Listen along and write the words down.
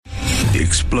The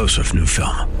explosive new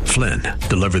film, Flynn,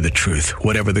 deliver the truth,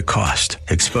 whatever the cost,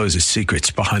 exposes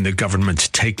secrets behind the government's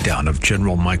takedown of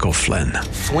General Michael Flynn.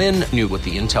 Flynn knew what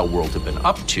the intel world had been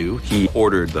up to. He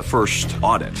ordered the first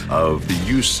audit of the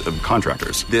use of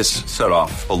contractors. This set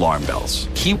off alarm bells.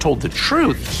 He told the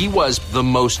truth. He was the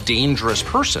most dangerous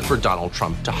person for Donald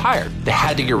Trump to hire. They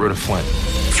had to get rid of Flynn.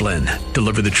 Flynn,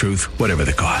 deliver the truth, whatever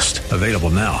the cost. Available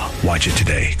now. Watch it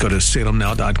today. Go to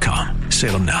salemnow.com.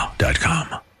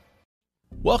 salemnow.com.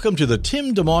 Welcome to the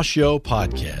Tim DeMoss Show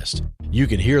podcast. You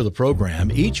can hear the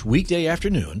program each weekday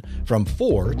afternoon from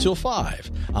 4 till 5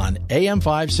 on AM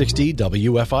 560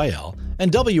 WFIL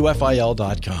and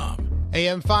WFIL.com.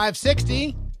 AM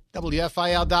 560,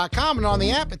 WFIL.com, and on the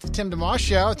app, it's the Tim DeMoss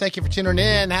Show. Thank you for tuning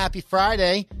in. Happy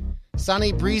Friday.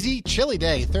 Sunny, breezy, chilly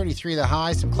day. 33 the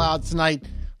high, some clouds tonight,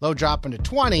 low dropping to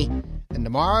 20. And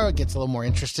tomorrow it gets a little more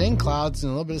interesting. Clouds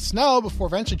and a little bit of snow before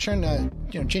eventually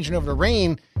changing over to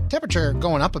rain. Temperature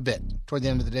going up a bit toward the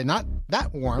end of the day. Not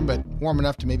that warm, but warm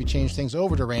enough to maybe change things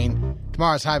over to rain.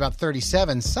 Tomorrow's high about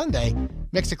 37. Sunday,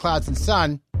 mix of clouds and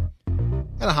sun, and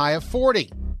a high of 40.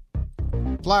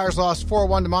 Flyers lost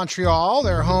 4-1 to Montreal.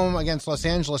 They're home against Los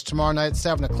Angeles tomorrow night at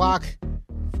 7 o'clock.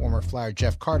 Former Flyer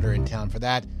Jeff Carter in town for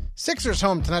that. Sixers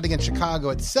home tonight against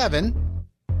Chicago at 7.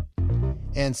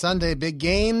 And Sunday, big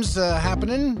games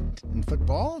happening in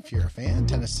football, if you're a fan.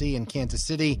 Tennessee and Kansas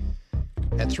City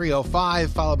at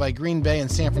 3:05, followed by Green Bay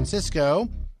and San Francisco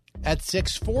at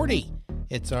 6:40.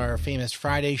 It's our famous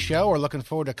Friday show. We're looking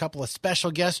forward to a couple of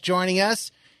special guests joining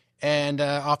us. And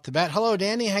off the bat, hello,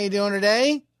 Danny. How you doing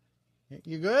today?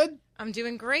 You good? I'm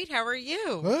doing great. How are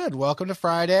you? Good. Welcome to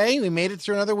Friday. We made it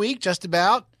through another week, just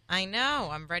about. I know.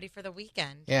 I'm ready for the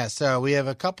weekend. Yeah, so we have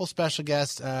a couple special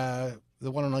guests. The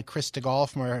one and only Chris DeGaulle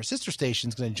from our sister station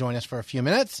is going to join us for a few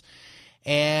minutes.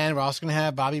 And we're also going to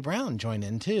have Bobby Brown join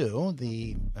in, too,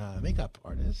 the makeup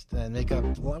artist. And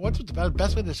what's the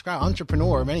best way to describe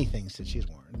entrepreneur, many things that she's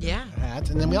worn. Yeah.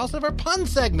 Hats. And then we also have our pun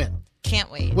segment.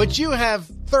 Can't wait. Which you have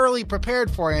thoroughly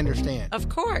prepared for, I understand. Of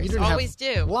course. You Always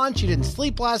do. Lunch. You didn't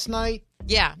sleep last night.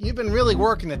 Yeah. You've been really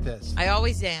working at this. I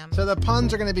always am. So the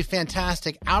puns are going to be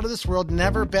fantastic. Out of this world,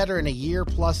 never better in a year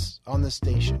plus on this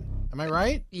station. Am I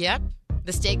right? Yep.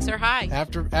 The stakes are high.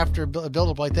 After a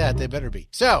build-up like that, they better be.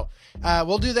 So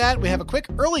we'll do that. We have a quick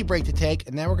early break to take,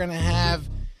 and then we're going to have,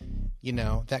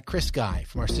 that Chris guy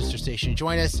from our sister station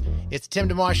join us. It's the Tim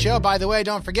DeMoss Show. By the way,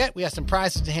 don't forget, we have some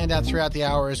prizes to hand out throughout the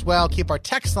hour as well. Keep our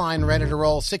text line ready to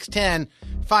roll,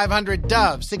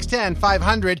 610-500-DOVE,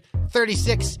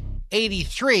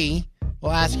 610-500-3683.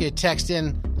 We'll ask you to text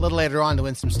in a little later on to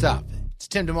win some stuff. It's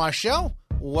the Tim DeMoss Show.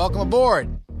 Welcome aboard,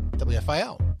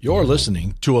 WFIL. You're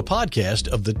listening to a podcast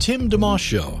of The Tim DeMoss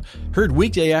Show, heard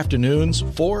weekday afternoons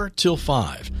 4 till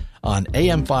 5 on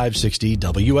AM 560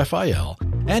 WFIL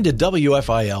and at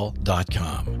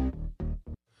WFIL.com.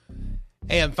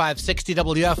 AM 560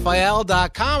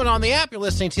 WFIL.com, and on the app, you're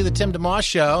listening to The Tim DeMoss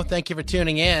Show. Thank you for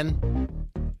tuning in.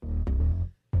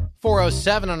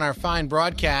 4:07 on our fine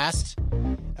broadcast.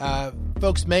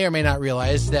 Folks may or may not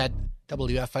realize that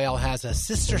WFIL has a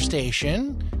sister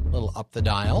station, a little up the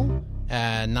dial.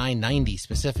 990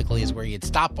 specifically is where you'd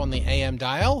stop on the AM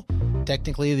dial.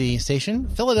 Technically, the station,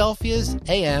 Philadelphia's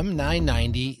AM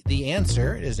 990. The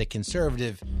Answer is a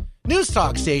conservative news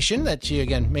talk station that you,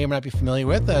 again, may or may not be familiar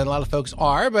with. A lot of folks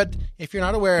are, but if you're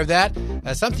not aware of that,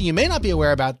 something you may not be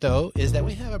aware about, though, is that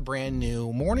we have a brand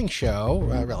new morning show,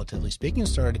 relatively speaking,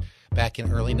 started back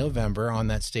in early November on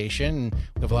that station.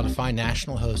 We have a lot of fine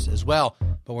national hosts as well,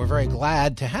 but we're very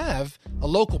glad to have a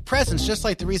local presence, just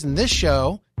like the reason this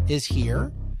show is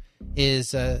here,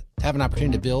 is have an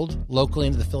opportunity to build locally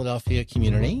into the Philadelphia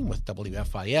community with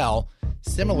WFIL.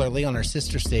 Similarly, on our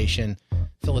sister station,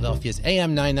 Philadelphia's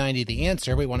AM 990, The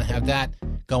Answer, we want to have that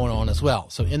going on as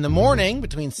well. So in the morning,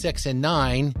 between 6 and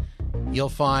 9, you'll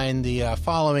find the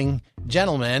following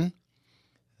gentleman.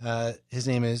 His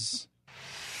name is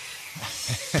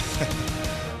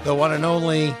the one and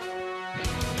only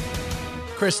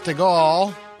Chris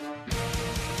DeGaulle.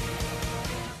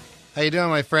 How you doing,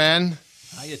 my friend?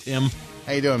 Hiya, Tim.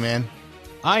 How you doing, man?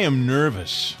 I am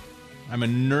nervous. I'm a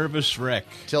nervous wreck.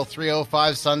 Till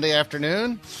 3:05 Sunday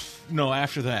afternoon? No,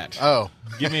 after that. Oh.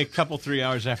 Give me a couple, 3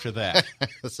 hours after that.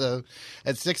 So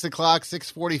at 6 o'clock,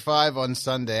 6:45 on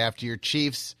Sunday, after your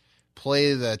Chiefs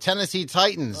play the Tennessee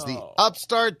Titans, the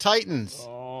upstart Titans.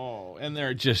 Oh, and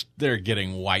they're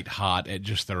getting white hot at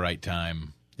just the right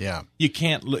time. Yeah. You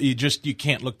can't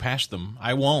look past them.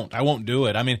 I won't do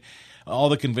it. I mean, all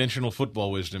the conventional football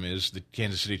wisdom is the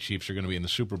Kansas City Chiefs are going to be in the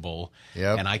Super Bowl.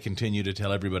 Yep. And I continue to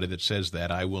tell everybody that says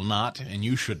that I will not, and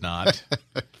you should not.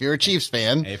 If you're a Chiefs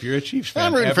fan. If you're a Chiefs fan.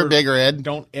 I'm rooting for Bigger Ed.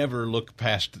 Don't ever look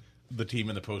past the team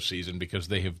in the postseason because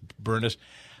they have burned us.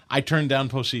 I turned down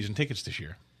postseason tickets this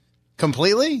year.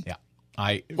 Completely? Yeah.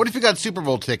 What if you got Super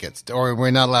Bowl tickets? Or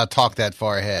we're not allowed to talk that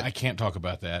far ahead? I can't talk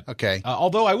about that. Okay.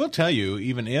 Although I will tell you,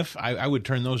 even if, I would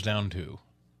turn those down too.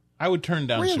 I would turn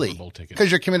down Super Bowl tickets.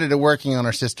 Because you're committed to working on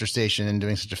our sister station and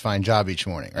doing such a fine job each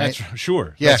morning, right?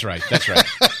 Sure. Yeah. That's right. That's right.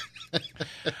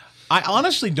 I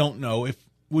honestly don't know if,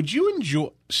 would you enjoy,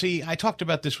 see, I talked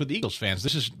about this with Eagles fans.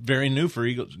 This is very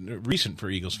recent for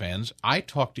Eagles fans. I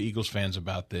talked to Eagles fans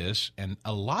about this, and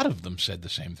a lot of them said the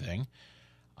same thing.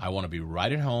 I want to be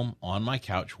right at home on my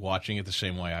couch watching it the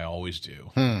same way I always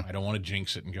do. I don't want to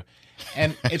jinx it and go.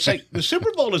 And it's like the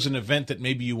Super Bowl is an event that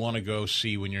maybe you want to go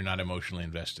see when you're not emotionally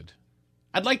invested.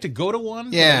 I'd like to go to one,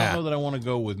 but I don't know that I want to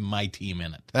go with my team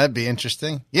in it. That'd be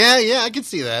interesting. Yeah, I could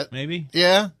see that. Maybe?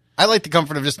 Yeah. I like the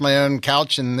comfort of just my own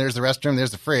couch, and there's the restroom, there's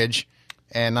the fridge,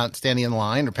 and not standing in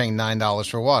line or paying $9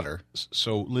 for water.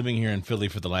 So living here in Philly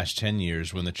for the last 10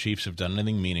 years, when the Chiefs have done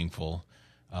anything meaningful,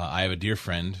 I have a dear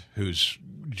friend who's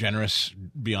generous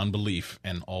beyond belief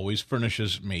and always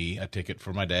furnishes me a ticket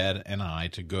for my dad and I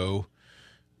to go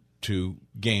to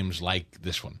games like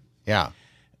this one. Yeah.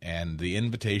 And the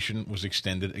invitation was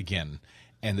extended again.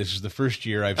 And this is the first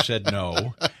year I've said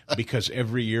no, because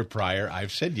every year prior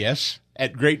I've said yes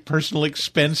at great personal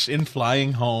expense in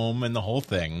flying home and the whole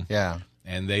thing. Yeah.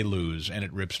 And they lose, and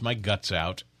it rips my guts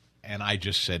out. And I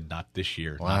just said, not this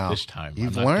year, not this time.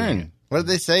 You've I'm not doing learned. it. What did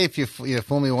they say? If you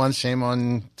fool me once, shame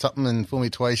on something, and fool me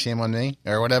twice, shame on me,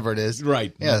 or whatever it is.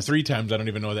 Right. Yeah. Well, 3 times, I don't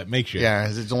even know what that makes you. Yeah.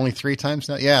 Is it only 3 times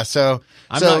now? Yeah. So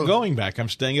I'm not going back. I'm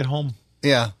staying at home.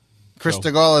 Yeah. Chris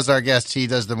DeGaulle is our guest. He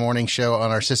does the morning show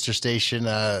on our sister station,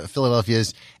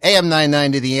 Philadelphia's AM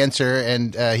 990, The Answer,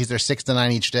 and he's there 6 to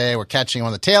 9 each day. We're catching him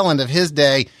on the tail end of his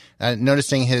day,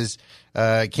 noticing his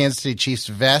Kansas City Chiefs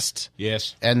vest.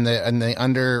 Yes. And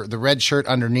the red shirt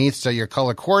underneath. So you're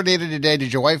color coordinated today.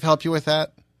 Did your wife help you with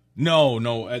that? No.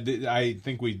 I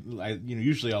think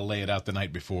usually I'll lay it out the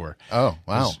night before. Oh,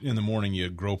 wow. In the morning,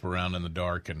 you grope around in the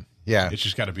dark, and it's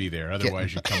just got to be there.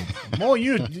 Otherwise, you come. Well,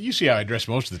 you see how I dress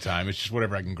most of the time. It's just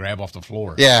whatever I can grab off the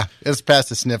floor. Yeah, it's past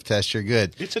the sniff test. You're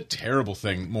good. It's a terrible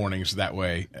thing mornings that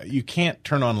way. You can't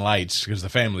turn on lights because the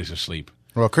family's asleep.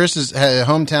 Well, Chris's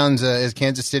hometown is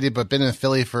Kansas City, but been in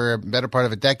Philly for a better part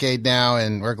of a decade now,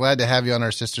 and we're glad to have you on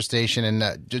our sister station.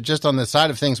 And just on the side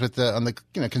of things on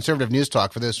the conservative news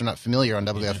talk, for those who are not familiar on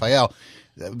WFIL,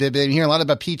 they've been hearing a lot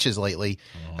about peaches lately.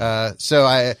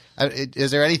 So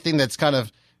is there anything that's kind of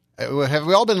have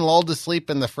we all been lulled to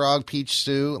sleep in the frog peach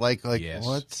stew? Like yes.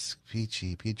 What's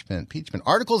impeachment?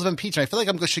 Articles of impeachment. I feel like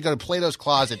I should go to Plato's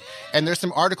closet, and there's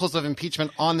some articles of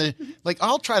impeachment on the.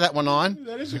 I'll try that one on.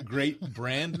 That is a great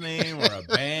brand name or a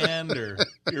band, or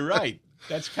you're right.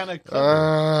 That's kind of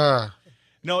clever.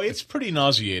 No, it's pretty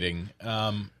nauseating.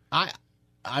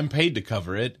 I'm paid to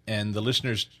cover it, and the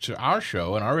listeners to our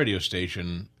show and our radio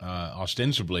station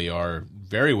ostensibly are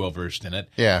very well versed in it.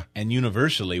 Yeah. And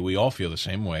universally, we all feel the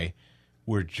same way.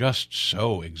 We're just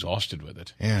so exhausted with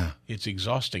it. Yeah. It's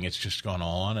exhausting. It's just gone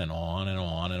on and on and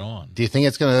on and on. Do you think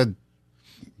it's going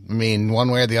to,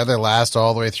 one way or the other, last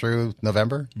all the way through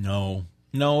November? No.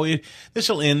 This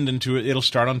will end it'll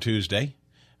start on Tuesday,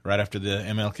 right after the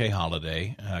MLK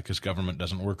holiday, because government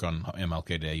doesn't work on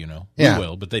MLK Day, Yeah. We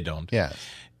will, but they don't. Yeah.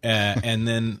 And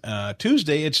then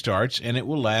Tuesday it starts, and it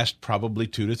will last probably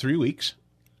 2 to 3 weeks.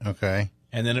 Okay.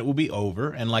 And then it will be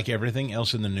over, and like everything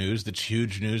else in the news that's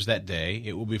huge news that day,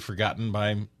 it will be forgotten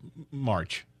by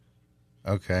March.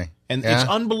 Okay. And it's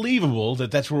unbelievable that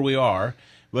that's where we are,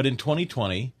 but in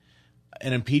 2020,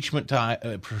 an impeachment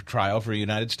trial for a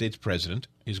United States president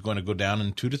is going to go down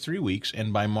in 2 to 3 weeks,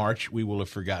 and by March we will have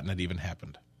forgotten it even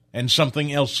happened. And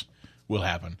something else will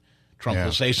happen. Trump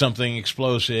will say something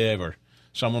explosive, or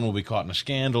someone will be caught in a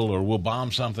scandal, or we'll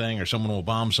bomb something, or someone will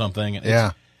bomb something.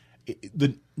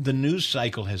 The news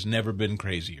cycle has never been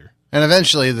crazier. And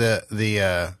eventually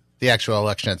the actual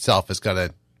election itself is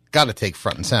got to take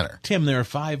front and center. Tim, there are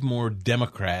 5 more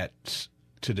Democrats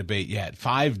to debate yet.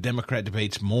 5 Democrat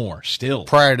debates more still.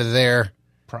 Prior to their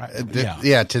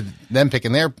to them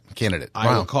picking their candidate.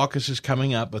 Iowa caucus is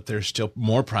coming up, but there's still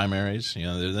more primaries.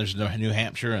 There's New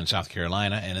Hampshire and South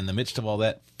Carolina, and in the midst of all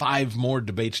that, 5 more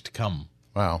debates to come.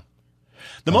 Wow.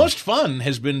 The most fun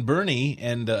has been Bernie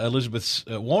and Elizabeth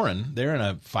Warren. They're in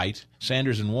a fight,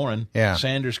 Sanders and Warren. Yeah.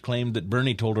 Sanders claimed that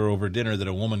Bernie told her over dinner that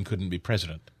a woman couldn't be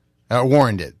president.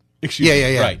 Warren did. Excuse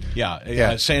me. Yeah. Right,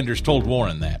 yeah. Sanders told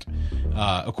Warren that.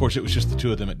 Of course, it was just the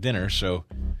two of them at dinner, so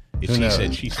it's he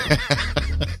said, she said.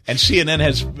 And CNN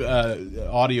has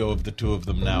audio of the two of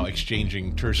them now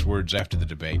exchanging terse words after the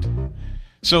debate.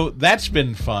 So that's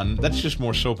been fun. That's just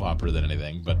more soap opera than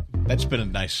anything, but that's been a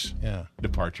nice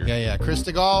departure. Yeah. Chris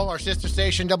DeGaulle, our sister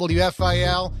station,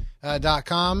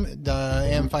 WFIL.com,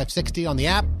 AM560 on the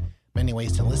app. Many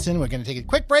ways to listen. We're going to take a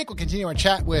quick break. We'll continue our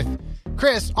chat with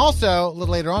Chris. Also, a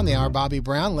little later on in the hour, Bobby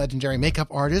Brown, legendary makeup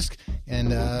artist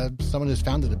and someone who's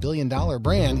founded a billion-dollar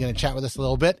brand, going to chat with us a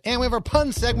little bit. And we have our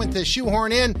pun segment to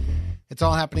shoehorn in. It's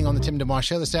all happening on the Tim DeMoss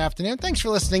Show this afternoon. Thanks for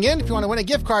listening in. If you want to win a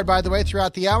gift card, by the way,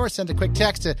 throughout the hour, send a quick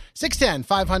text to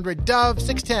 610-500-DOVE,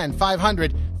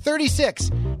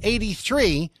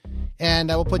 610-500-3683, and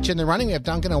we'll put you in the running. We have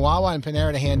Dunkin' and Wawa and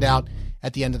Panera to hand out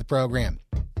at the end of the program.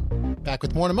 Back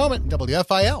with more in a moment,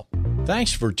 WFIL.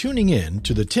 Thanks for tuning in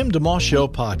to the Tim DeMoss Show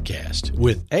podcast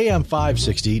with AM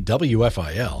 560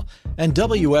 WFIL and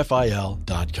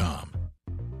WFIL.com.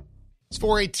 It's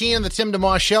 4:18 on the Tim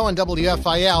DeMoss Show on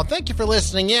WFIL. Thank you for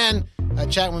listening in.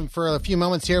 Chatting for a few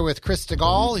moments here with Chris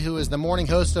DeGaulle, who is the morning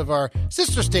host of our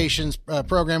sister station's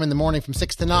program in the morning from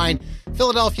 6 to 9,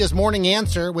 Philadelphia's Morning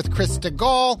Answer with Chris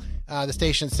DeGaulle. The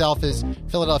station itself is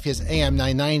Philadelphia's AM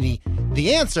 990.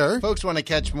 The Answer. Folks want to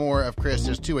catch more of Chris.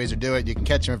 There's two ways to do it. You can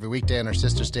catch him every weekday on our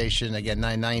sister station, again,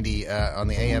 990 on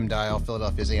the AM dial,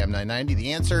 Philadelphia's AM 990.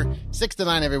 The Answer, 6 to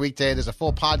 9 every weekday. There's a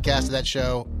full podcast of that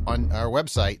show on our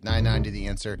website,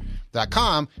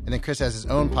 990theanswer.com. And then Chris has his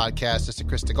own podcast, just at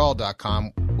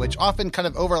chrisdegaulle.com, which often kind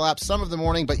of overlaps some of the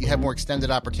morning, but you have more extended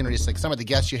opportunities. Like some of the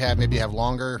guests you have, maybe you have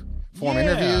longer form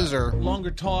interviews or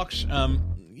longer talks.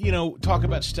 Talk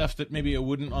about stuff that maybe I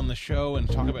wouldn't on the show, and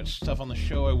talk about stuff on the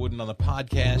show I wouldn't on the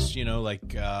podcast.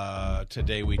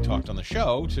 Today we talked on the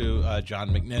show to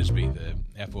John McNesby, the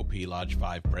FOP Lodge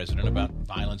 5 president, about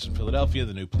violence in Philadelphia,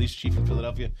 the new police chief in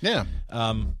Philadelphia. Yeah.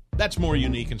 That's more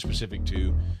unique and specific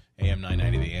to AM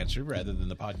 990 The Answer rather than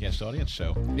the podcast audience.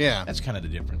 So yeah, that's kind of the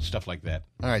difference, stuff like that.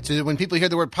 All right. So when people hear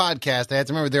the word podcast, they have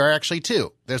to remember there are actually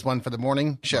two. There's one for the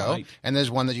morning show, right, and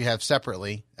there's one that you have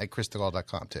separately at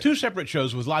chrisdegaulle.com too. Two separate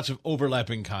shows with lots of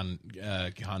overlapping content. Yeah.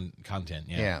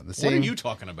 The same, what are you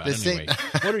talking about anyway?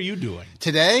 What are you doing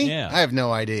today? Yeah. I have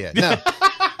no idea. No.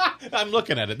 I'm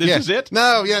looking at it. This is it?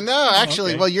 No.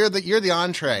 Actually, okay. Well, you're the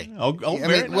entree.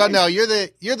 Very nice. Well, no, you're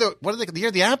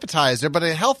the appetizer, but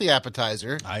a healthy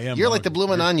appetizer. I am. You're like the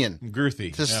bloomin' onion.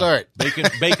 Girthy to start.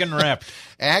 Bacon wrapped.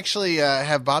 I actually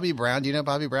have Bobby Brown. Do you know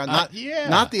Bobby Brown? Not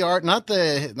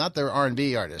the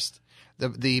R&B artist.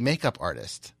 The makeup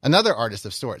artist. Another artist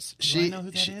of sorts. Do I know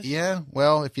who that is? Yeah.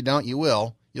 Well, if you don't, you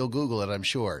will. You'll Google it, I'm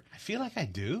sure. I feel like I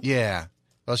do. Yeah.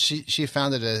 Well, she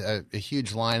founded a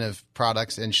huge line of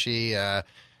products, and she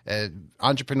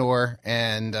entrepreneur,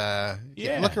 and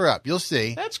look her up. You'll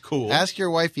see. That's cool. Ask your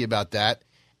wifey about that.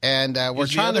 And we're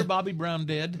is trying the other to. Bobby Brown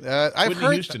dead? I've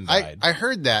heard. Houston died. I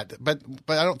heard that, but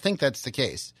I don't think that's the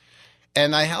case.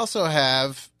 And I also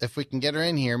have, if we can get her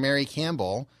in here, Mary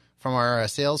Campbell from our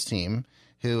sales team,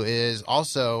 who is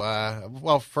also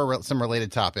for some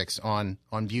related topics on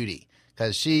beauty,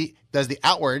 because she does the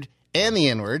outward and the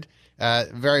inward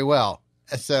very well.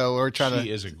 So we're trying to.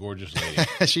 She is a gorgeous lady.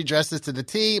 She dresses to the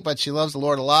T, but she loves the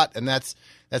Lord a lot, and that's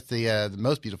the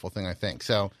most beautiful thing, I think.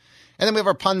 So, and then we have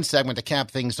our pun segment to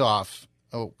cap things off.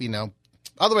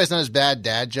 Otherwise known as bad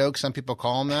dad jokes. Some people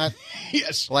call them that.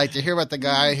 Yes. Like to hear about the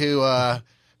guy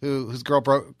whose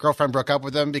girlfriend broke up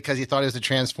with him because he thought he was a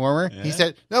transformer. Yeah. He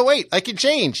said, "No, wait, I can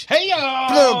change."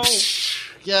 Hey-yo!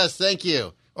 Yes, thank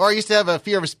you. Or I used to have a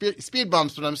fear of speed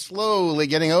bumps, but I'm slowly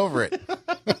getting over it.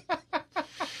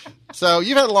 So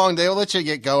you've had a long day. We'll let you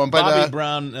get going. But Bobby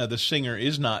Brown, the singer,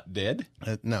 is not dead.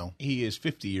 No. He is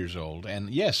 50 years old. And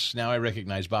yes, now I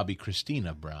recognize Bobby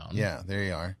Christina Brown. Yeah, there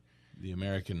you are. The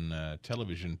American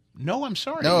television. No, I'm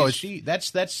sorry. No,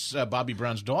 that's Bobby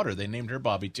Brown's daughter. They named her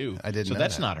Bobby too. I didn't. So know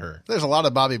that's that. not her. There's a lot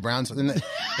of Bobby Browns.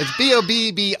 It's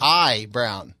Bobbi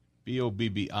Brown.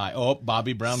 Bobbi. Oh,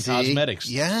 Bobby Brown See? Cosmetics.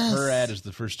 Yes. Her ad is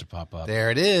the first to pop up. There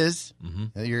it is.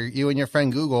 Mm-hmm. You and your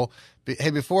friend Google.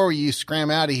 Hey, before you scram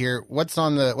out of here, what's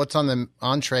on the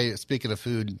entree? Speaking of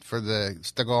food, for the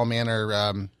Stegall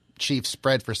Manor Chief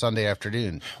spread for Sunday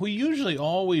afternoon. We usually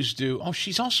always do. Oh,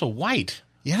 she's also white.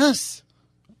 Yes.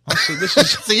 Oh, so this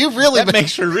is so you've really that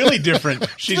makes her really different.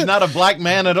 She's not a black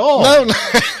man at all. No.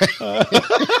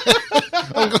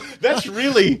 That's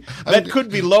really that could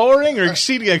be lowering or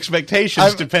exceeding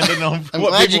expectations depending on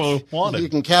what people wanted. You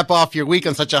can cap off your week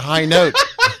on such a high note.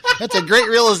 That's a great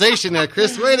realization there,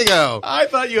 Chris. Way to go. I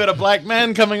thought you had a black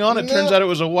man coming on. It turns out it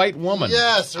was a white woman.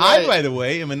 Yes, right. I, by the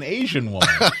way, am an Asian woman.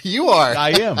 You are. I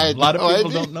am. A lot of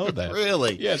people don't know that.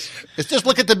 Really? Yes. It's just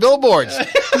look at the billboards.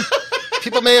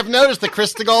 people may have noticed the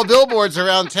Chris DeGaulle billboards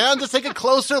around town. Just take a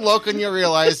closer look and you'll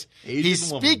realize he Asian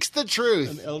woman. speaks the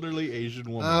truth. An elderly Asian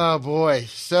woman. Oh, boy.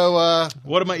 So,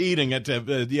 What am I eating?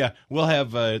 We'll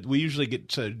have. We usually get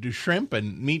to do shrimp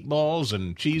and meatballs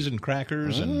and cheese and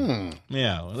crackers and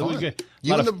we get a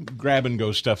lot of grab and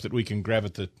go stuff that we can grab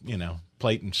at the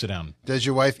plate and sit down. does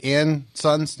your wife and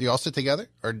sons, do you all sit together?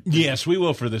 Or Yes, we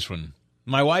will for this one.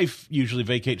 My wife usually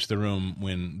vacates the room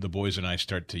when the boys and I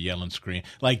start to yell and scream.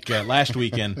 Like last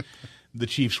weekend, the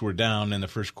Chiefs were down in the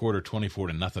first quarter,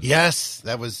 24-0. Yes,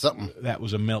 that was something. That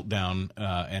was a meltdown,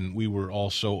 and we were all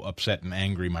so upset and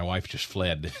angry. My wife just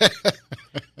fled.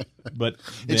 But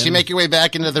Did she make your way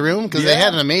back into the room? Because they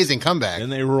had an amazing comeback.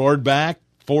 Then they roared back,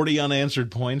 40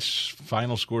 unanswered points,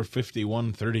 final score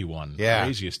 51-31. Yeah.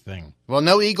 Craziest thing. Well,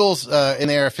 no Eagles in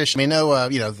there officially. I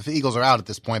mean, the Eagles are out at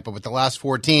this point, but with the last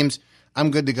 4 teams, I'm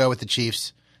good to go with the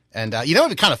Chiefs. And what'd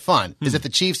be kind of fun is if the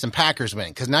Chiefs and Packers win,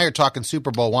 because now you're talking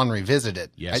Super Bowl I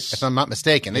revisited. Yes. If I'm not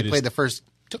mistaken. They It played is. the first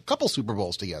couple Super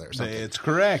Bowls together or something. It's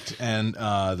correct. And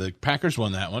the Packers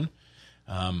won that one.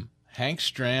 Hank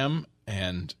Stram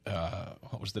and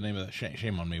what was the name of that?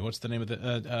 Shame on me. What's the name of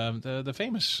the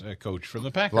famous coach from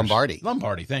the Packers? Lombardi.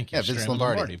 Lombardi, thank you. Yeah, Vince Stram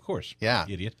Lombardi. of course. Yeah.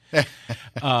 Idiot.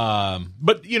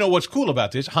 But what's cool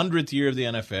about this, 100th year of the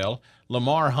NFL,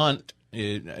 Lamar Hunt,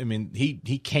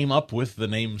 he came up with the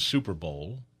name Super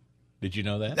Bowl. Did you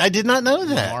know that? I did not know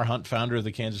that. Lamar Hunt, founder of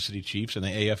the Kansas City Chiefs and the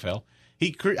AFL.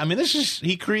 He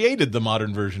created the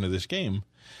modern version of this game.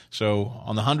 So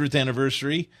on the 100th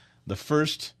anniversary, the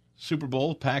first Super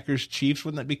Bowl, Packers Chiefs,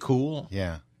 wouldn't that be cool?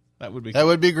 Yeah. That would be. That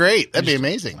would be great. That'd be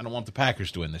amazing. I don't want the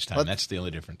Packers to win this time. That's the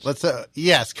only difference.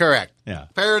 Yes, correct. Yeah.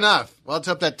 Fair enough. Well, let's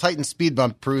hope that Titan speed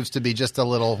bump proves to be just a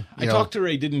little. I talked to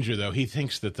Ray Didinger, though. He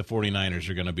thinks that the 49ers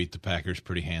are going to beat the Packers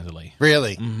pretty handily.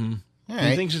 Really? Mm-hmm. All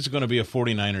right. He thinks it's going to be a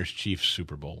 49ers Chiefs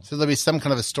Super Bowl. So there'll be some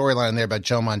kind of a storyline there about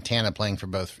Joe Montana playing for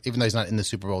both, even though he's not in the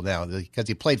Super Bowl now, because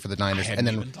he played for the Niners and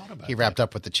then he wrapped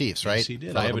up with the Chiefs, right? Yes, he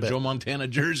did. I have a Joe Montana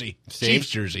jersey, Chiefs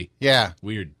jersey. Yeah.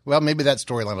 Weird. Well, maybe that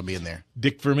storyline will be in there.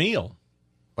 Dick Vermeil.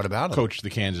 What about him? Coached the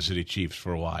Kansas City Chiefs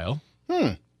for a while.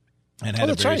 And had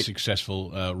a very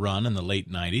successful run in the late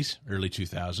 90s, early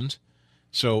 2000s.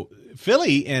 So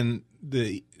Philly and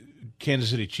the Kansas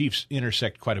City Chiefs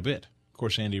intersect quite a bit. Of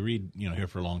course, Andy Reid, here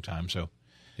for a long time. So,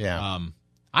 yeah.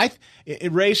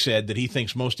 Ray said that he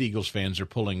thinks most Eagles fans are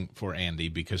pulling for Andy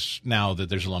because now that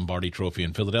there's a Lombardi Trophy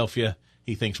in Philadelphia,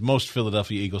 he thinks most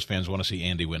Philadelphia Eagles fans want to see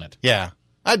Andy win it. Yeah,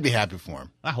 I'd be happy for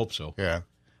him. I hope so. Yeah.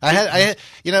 I had,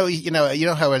 you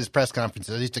know how at his press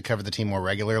conferences, I used to cover the team more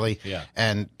regularly. Yeah.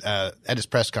 And at his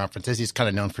press conferences, he's kind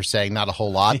of known for saying not a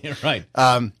whole lot. Yeah, right.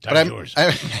 But yours.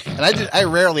 I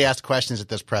rarely ask questions at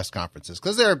those press conferences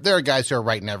because there are guys who are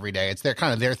writing every day. It's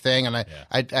kind of their thing, and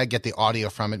I get the audio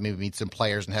from it, maybe meet some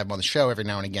players and have them on the show every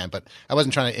now and again. But I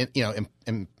wasn't trying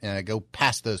to go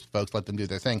past those folks, let them do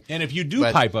their thing. And if you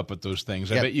do pipe up at those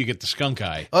things, I bet you get the skunk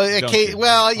eye. Oh, okay.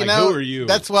 Well, who are you?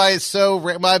 That's why it's so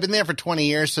rare. Well, I've been there for 20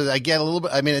 years, so I get a little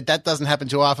bit. I mean, that doesn't happen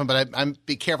too often, but I'm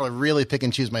be careful to really pick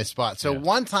and choose my spots. So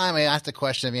one time I asked a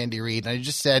question of Andy Reid, and I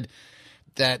just said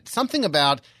that something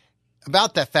about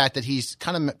that fact that he's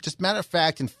kind of just matter of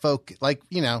fact and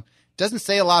doesn't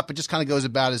say a lot, but just kind of goes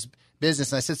about his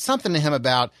business. And I said something to him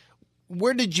about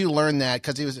where did you learn that?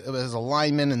 Because he was a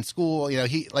lineman in school.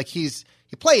 He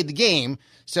played the game.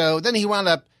 So then he wound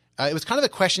up. It was kind of a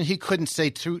question he couldn't say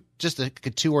just a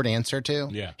 2-word answer to.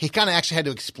 Yeah. He kind of actually had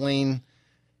to explain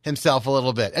himself a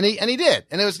little bit, and he did,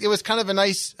 and it was kind of a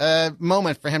nice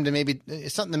moment for him to maybe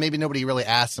something that maybe nobody really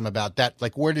asked him about. That,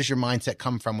 like, where does your mindset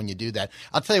come from when you do that?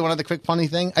 I'll tell you one other quick funny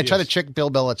thing. I tried to trick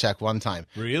Bill Belichick one time.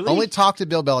 Really? Only talked to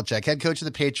Bill Belichick, head coach of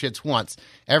the Patriots, once.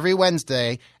 Every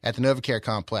Wednesday at the NovaCare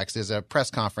complex, there's a press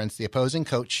conference. The opposing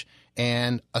coach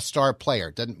and a star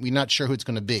player. We're not sure who it's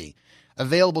going to be.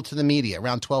 Available to the media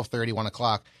around 12:30, 1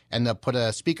 o'clock, and they'll put a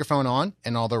speakerphone on,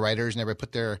 and all the writers and everybody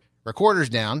put their recorders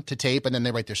down to tape, and then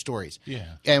they write their stories. Yeah.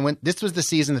 And when this was the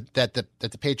season that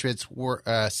the Patriots were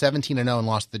 17-0 and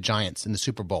lost to the Giants in the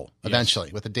Super Bowl eventually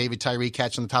with a David Tyree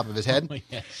catch on the top of his head. Oh,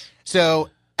 yes.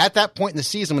 So at that point in the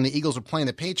season when the Eagles were playing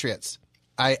the Patriots,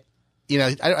 I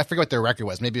forget what their record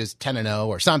was. Maybe it was 10-0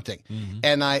 or something. Mm-hmm.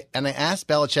 And I asked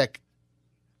Belichick,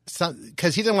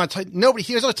 because he didn't want to.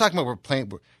 He was always talking about we're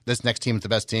playing. This next team is the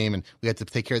best team, and we have to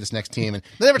take care of this next team, and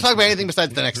they never talk about anything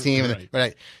besides the next team.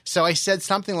 Right. So I said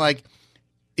something like,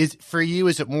 "Is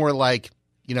it more like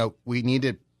we need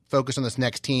to focus on this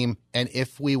next team, and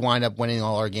if we wind up winning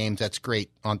all our games, that's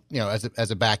great on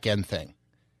as a back end thing."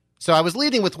 So I was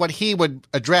leading with what he would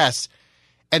address,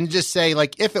 and just say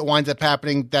like, if it winds up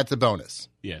happening, that's a bonus.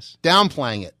 Yes.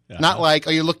 Downplaying it, not like,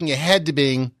 are you looking ahead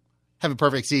to have a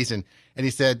perfect season? And he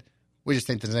said, We just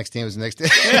think the next game was the next day.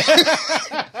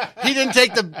 He didn't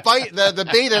take the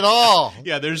bait at all.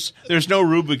 Yeah, there's no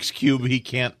Rubik's Cube he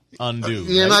can't undo.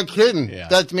 You're right? not kidding. Yeah.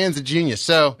 That man's a genius.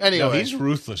 So, anyway. No, he's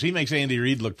ruthless. He makes Andy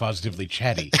Reid look positively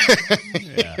chatty.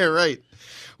 Yeah. You're right.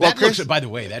 Well, Chris, by the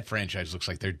way, that franchise looks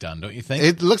like they're done, don't you think?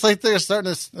 It looks like they're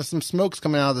starting to, some smoke's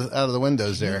coming out of the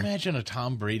windows Can you there. imagine a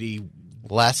Tom Brady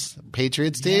Less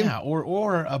Patriots team? Yeah,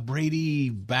 or a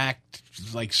Brady backed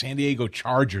like San Diego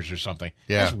Chargers or something.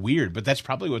 Yeah. That's weird, but that's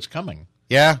probably what's coming.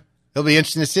 Yeah. It'll be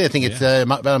interesting to see. I think it's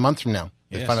about a month from now.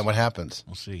 We'll Yes. find out what happens.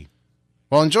 We'll see.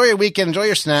 Well, enjoy your weekend. Enjoy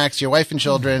your snacks, your wife and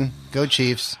children. Go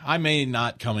Chiefs. I may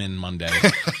not come in Monday.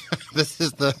 This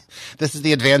is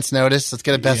the advance notice. Let's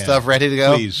get a best of ready to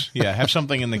go. Please. Yeah, have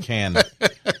something in the can.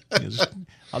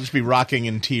 I'll just be rocking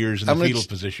in tears in the fetal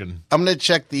position. I'm going to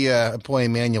check the employee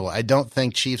manual. I don't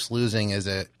think Chiefs losing is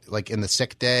in the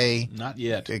sick day Not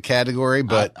yet. category,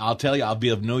 but I'll tell you, I'll be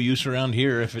of no use around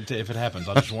here if it happens.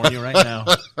 I'll just warn you right now.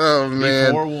 oh Be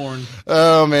man, forewarned.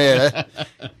 oh man.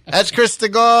 That's Chris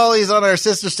DeGaulle. He's on our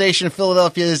sister station,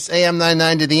 Philadelphia's AM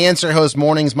 990. The Answer, hosts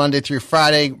mornings Monday through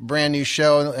Friday. Brand new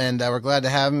show, and we're glad to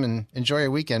have him. And enjoy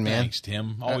your weekend, man. Thanks,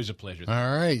 Tim. Always a pleasure.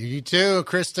 All right, you too.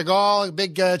 Chris DeGaulle,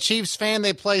 big Chiefs fan.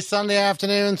 They play Sunday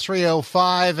afternoon,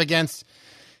 3:05 against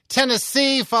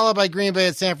Tennessee, followed by Green Bay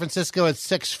at San Francisco at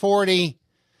 6:40.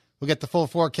 We'll get the full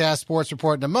forecast sports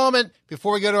report in a moment.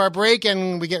 Before we go to our break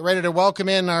and we get ready to welcome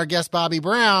in our guest, Bobby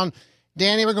Brown,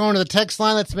 Danny, we're going to the text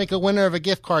line. Let's make a winner of a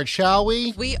gift card, shall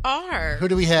we? We are. Who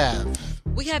do we have?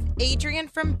 We have Adrian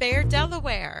from Bear,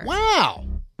 Delaware. Wow.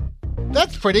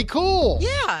 That's pretty cool.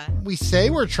 Yeah. We say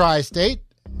we're tri-state,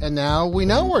 and now we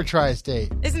know we're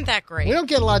tri-state. Isn't that great? We don't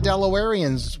get a lot of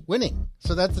Delawareans winning,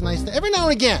 so that's a nice thing. Every now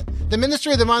and again, the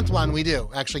Ministry of the Month one, we do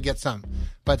actually get some.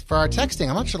 But for our texting,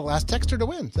 I'm not sure the last texter to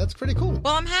win. So that's pretty cool.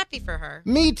 Well, I'm happy for her.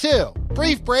 Me too.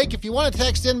 Brief break. If you want to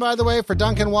text in, by the way, for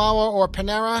Duncan Wawa or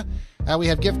Panera, we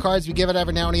have gift cards. We give it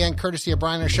every now and again, courtesy of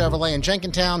Bryner Chevrolet in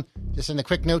Jenkintown. Just send a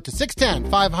quick note to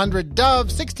 610-500-DOVE,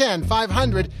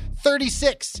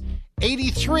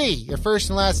 610-500-3683. Your first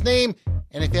and last name.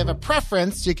 And if you have a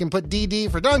preference, you can put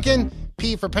DD for Duncan,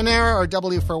 P for Panera, or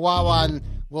W for Wawa, and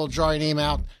we'll draw your name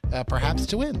out, perhaps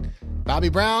to win. Bobby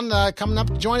Brown coming up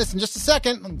to join us in just a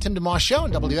second on the Tim DeMoss Show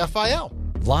on WFIL.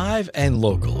 Live and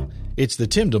local. It's the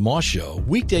Tim DeMoss Show,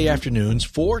 weekday afternoons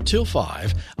 4 till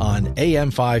 5 on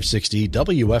AM 560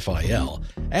 WFIL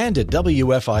and at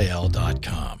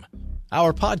WFIL.com.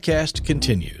 Our podcast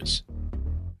continues.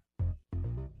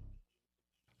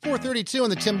 4:32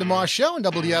 on the Tim DeMoss Show on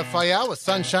WFIL with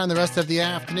sunshine the rest of the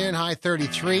afternoon. High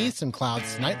 33, some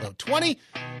clouds tonight, low 20.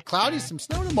 Cloudy, some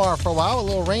snow tomorrow for a while, a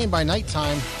little rain by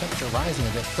nighttime. Temperature rising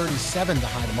a bit, 37 the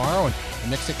high tomorrow, and a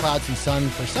mix of clouds and sun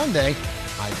for Sunday,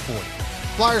 high 40.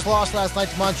 Flyers lost last night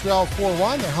to Montreal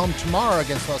 4-1. They're home tomorrow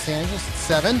against Los Angeles at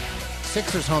 7.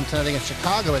 Sixers home tonight against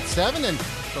Chicago at 7. And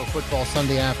pro football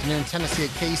Sunday afternoon, Tennessee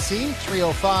at KC,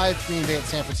 3:05. Green Bay at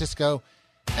San Francisco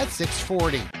at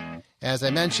 6:40. As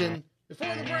I mentioned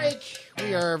before the break,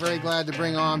 we are very glad to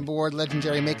bring on board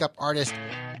legendary makeup artist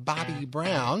Bobby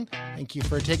Brown. Thank you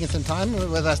for taking some time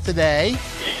with us today.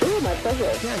 Sure, my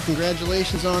pleasure. Yeah,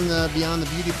 congratulations on the Beyond the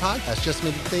Beauty podcast. Just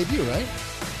made its debut, right?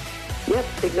 Yep,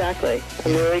 exactly.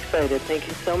 I'm very excited. Thank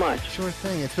you so much. Sure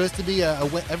thing. It's supposed to be a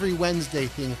every Wednesday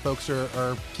thing. Folks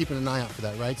are keeping an eye out for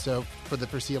that, right? So for the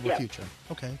foreseeable future.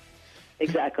 Okay.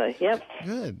 Exactly. Yep.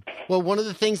 Good. Well, one of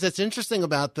the things that's interesting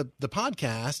about the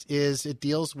podcast is it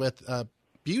deals with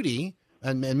beauty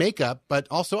and makeup, but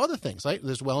also other things, right?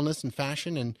 There's wellness and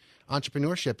fashion and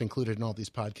entrepreneurship included in all these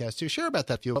podcasts too. Share about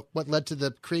that, View. What led to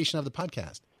the creation of the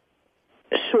podcast?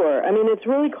 Sure. I mean, it's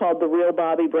really called The Real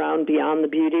Bobby Brown Beyond the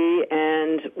Beauty,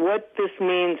 and what this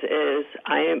means is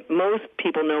most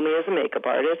people know me as a makeup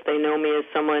artist. They know me as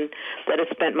someone that has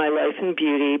spent my life in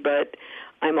beauty, but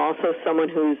I'm also someone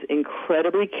who's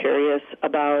incredibly curious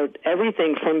about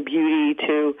everything from beauty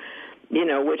to,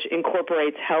 which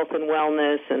incorporates health and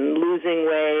wellness and losing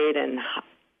weight and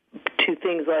to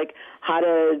things like how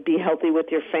to be healthy with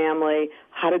your family,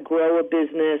 how to grow a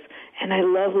business. And I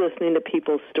love listening to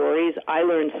people's stories. I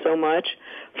learn so much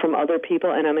from other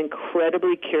people, and I'm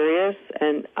incredibly curious,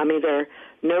 and I'm either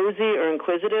nosy or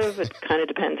inquisitive. It kind of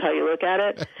depends how you look at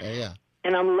it. Yeah.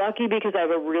 And I'm lucky because I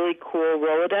have a really cool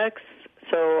Rolodex.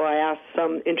 So I asked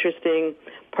some interesting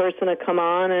person to come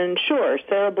on, and sure,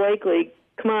 Sarah Blakely,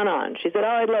 come on. She said,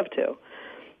 I'd love to.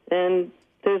 And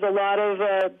there's a lot of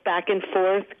back and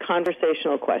forth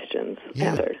conversational questions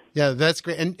answered. Yeah, that's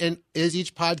great. And is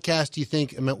each podcast, do you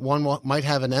think, one might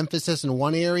have an emphasis in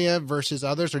one area versus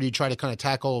others, or do you try to kind of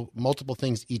tackle multiple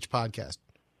things each podcast?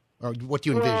 Or what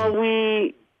do you envision? Well,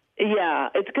 Yeah,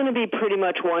 it's going to be pretty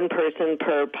much one person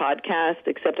per podcast,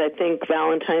 except I think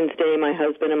Valentine's Day, my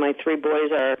husband and my 3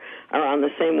 boys are on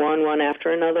the same one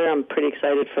after another. I'm pretty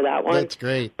excited for that one. That's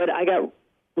great. But I got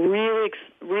really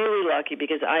lucky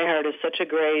because iHeart is such a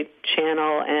great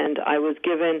channel, and I was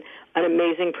given an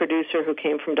amazing producer who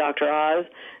came from Dr. Oz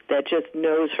that just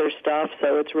knows her stuff,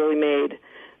 so it's really made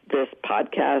this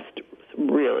podcast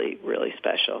really, really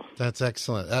special. That's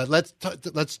excellent. Let's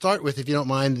start with, if you don't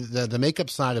mind, the makeup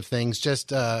side of things.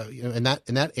 Just in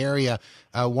that area,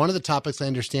 one of the topics I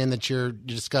understand that you're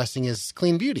discussing is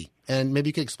clean beauty, and maybe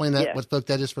you could explain that, what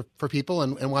that is for people,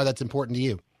 and why that's important to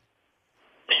you.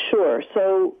 Sure.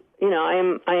 So,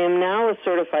 I am now a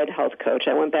certified health coach.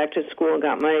 I went back to school and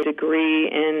got my degree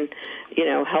in,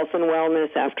 health and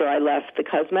wellness after I left the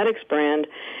cosmetics brand.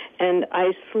 And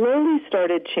I slowly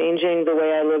started changing the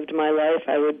way I lived my life.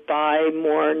 I would buy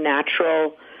more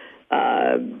natural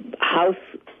house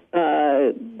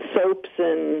soaps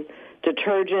and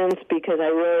detergents because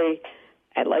I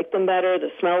like them better.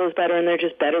 The smell is better, and they're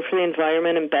just better for the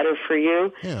environment and better for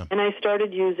you. Yeah. And I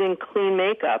started using clean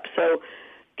makeup. So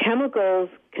chemicals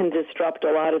can disrupt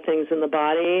a lot of things in the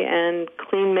body, and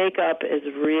clean makeup is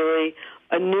really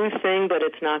a new thing, but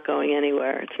it's not going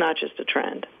anywhere. It's not just a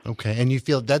trend. Okay, and you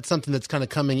feel that's something that's kind of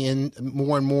coming in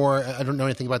more and more. I don't know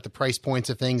anything about the price points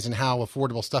of things and how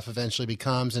affordable stuff eventually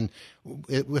becomes. And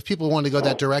if people want to go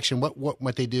that direction, what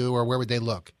might they do, or where would they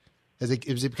look? Is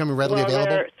it becoming readily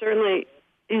available? Certainly,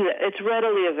 it's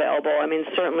readily available. I mean,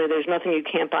 certainly there's nothing you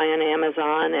can't buy on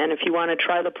Amazon. And if you want to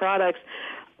try the products,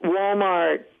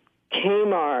 Walmart,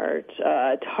 Kmart,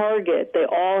 Target, they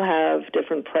all have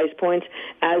different price points,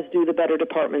 as do the better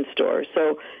department stores.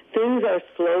 So things are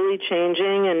slowly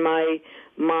changing, and my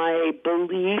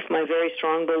belief, my very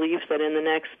strong belief, that in the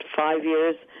next 5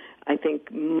 years, I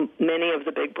think many of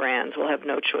the big brands will have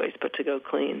no choice but to go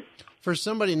clean. For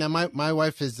somebody now, my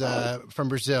wife is from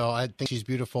Brazil. I think she's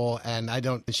beautiful, and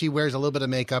she wears a little bit of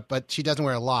makeup, but she doesn't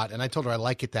wear a lot. And I told her I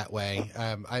like it that way.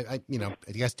 I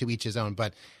guess to each his own.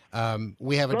 But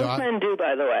we have a dog. Most men do,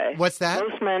 by the way. What's that?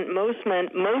 Most men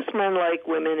like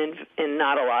women in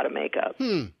not a lot of makeup.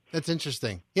 That's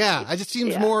interesting. Yeah, it just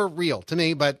seems more real to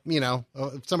me. But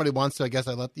if somebody wants to, I guess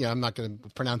I'm not going to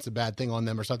pronounce a bad thing on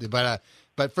them or something. But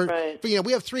for we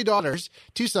have 3 daughters,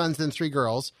 2 sons, and 3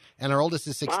 girls, and our oldest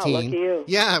is 16. Wow, lucky you.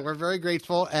 Yeah, we're very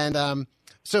grateful. And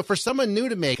so for someone new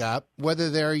to makeup, whether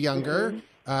they're younger,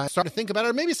 start to think about it,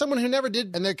 or maybe someone who never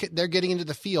did, and they're getting into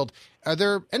the field, are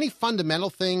there any fundamental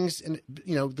things, and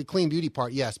the clean beauty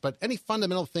part, yes, but any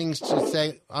fundamental things to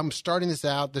say, I'm starting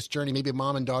this journey, maybe a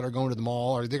mom and daughter going to the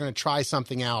mall, or they're going to try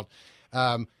something out.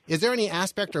 Is there any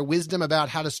aspect or wisdom about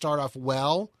how to start off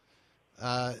well?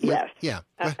 Yes. Yeah.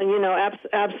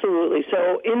 Absolutely.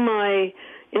 So in my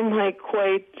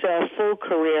quite full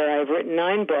career, I've written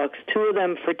 9 books, 2 of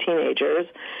them for teenagers,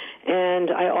 and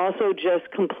I also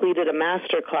just completed a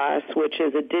master class, which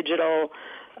is a digital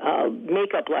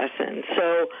makeup lesson.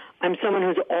 So I'm someone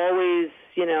who's always,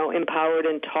 empowered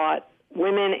and taught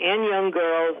women and young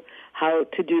girls how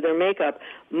to do their makeup.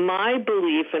 My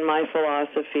belief and my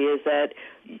philosophy is that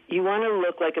you want to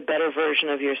look like a better version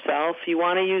of yourself. You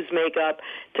want to use makeup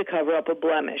to cover up a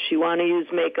blemish. You want to use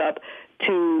makeup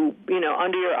to,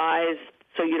 under your eyes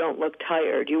so you don't look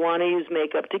tired. You want to use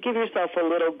makeup to give yourself a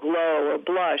little glow or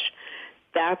blush.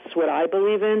 That's what I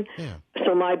believe in. Yeah.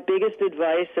 So my biggest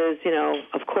advice is,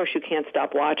 of course you can't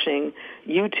stop watching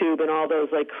YouTube and all those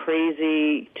like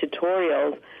crazy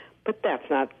tutorials, but that's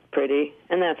not pretty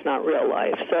and that's not real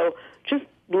life. So just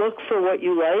look for what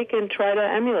you like and try to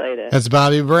emulate it. That's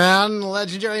Bobbi Brown,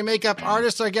 legendary makeup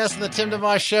artist, our guest on the Tim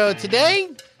DeMoss Show today.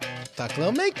 Talk a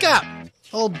little makeup,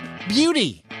 a little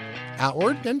beauty,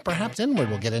 outward and perhaps inward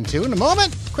we'll get into in a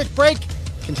moment. Quick break.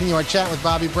 Continue our chat with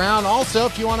Bobbi Brown. Also,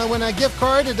 if you want to win a gift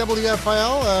card to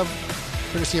WFIL,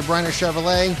 courtesy of Bryner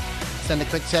Chevrolet, send a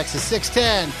quick text to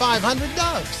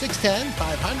 610-500-DOVE,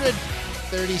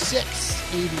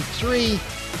 610-500-3683.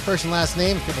 First and last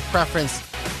name, if you have a preference,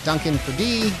 Duncan for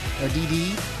D or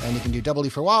DD, and you can do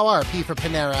W for Wawa or P for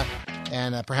Panera,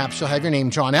 and perhaps you'll have your name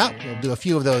drawn out. We'll do a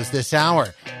few of those this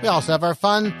hour. We also have our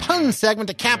fun pun segment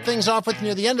to cap things off with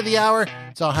near the end of the hour.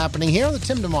 It's all happening here on the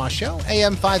Tim DeMoss Show,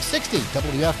 AM 560,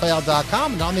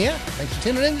 WFIL.com, and on the app. Thanks for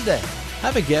tuning in today.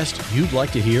 Have a guest you'd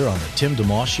like to hear on the Tim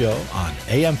DeMoss Show on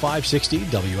AM 560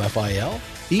 WFIL?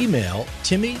 Email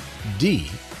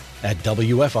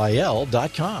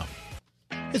timmyd@WFIL.com.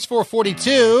 It's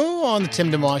 4:42 on the Tim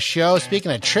DeMoss Show.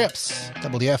 Speaking of trips,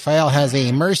 WFIL has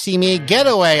a Mercy Me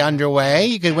getaway underway.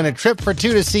 You could win a trip for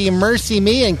 2 to see Mercy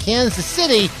Me in Kansas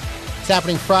City. It's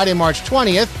happening Friday, March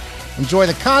 20th. Enjoy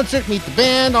the concert, meet the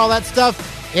band, all that stuff.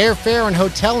 Airfare and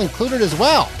hotel included as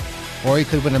well. or you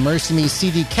could win a Mercy Me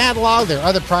CD catalog. There are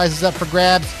other prizes up for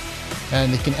grabs,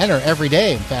 and you can enter every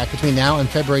day, in fact, between now and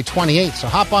February 28th. So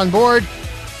hop on board.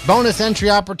 Bonus entry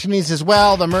opportunities as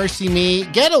well. The Mercy Me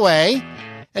Getaway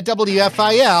at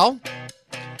WFIL.com.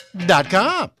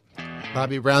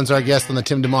 Bobby Brown's our guest on the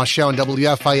Tim DeMoss Show on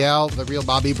WFIL. The Real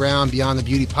Bobby Brown Beyond the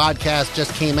Beauty podcast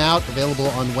just came out, available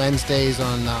on Wednesdays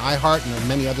on iHeart and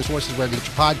many other sources where you get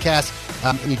your podcasts.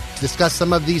 And you discuss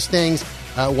some of these things.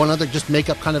 One other just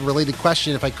makeup kind of related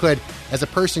question, if I could. As a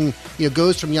person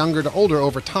goes from younger to older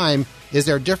over time, is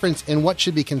there a difference in what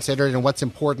should be considered and what's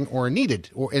important or needed?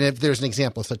 And if there's an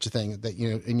example of such a thing that,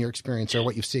 in your experience or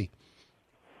what you see?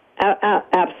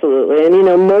 Absolutely. And,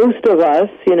 most of us,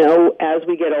 as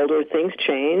we get older, things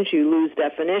change. You lose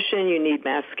definition. You need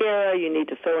mascara. You need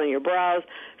to fill in your brows.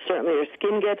 Certainly your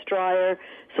skin gets drier.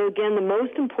 So, again, the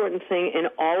most important thing in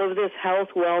all of this health,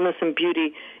 wellness, and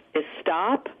beauty is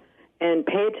stop and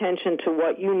pay attention to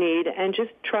what you need and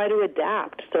just try to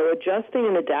adapt. So adjusting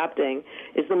and adapting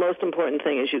is the most important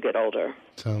thing as you get older.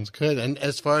 Sounds good. And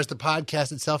as far as the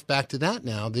podcast itself, back to that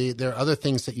now, there are other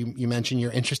things that you mentioned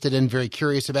you're interested in, very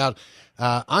curious about.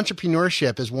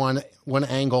 Entrepreneurship is one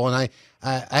angle, and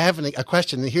I have a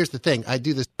question. Here's the thing. I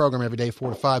do this program every day,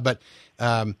 4 to 5, but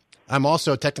I'm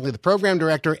also technically the program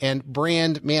director and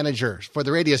brand manager for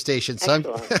the radio station.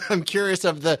 So I'm curious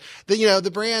of the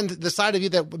brand, the side of you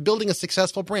that building a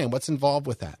successful brand. What's involved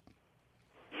with that?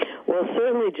 Well,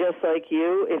 certainly just like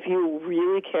you, if you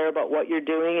really care about what you're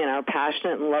doing and are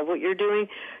passionate and love what you're doing,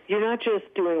 you're not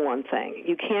just doing one thing.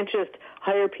 You can't just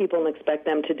hire people and expect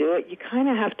them to do it. You kind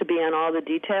of have to be on all the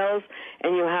details,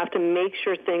 and you have to make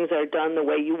sure things are done the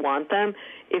way you want them.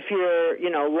 If you're,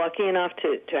 lucky enough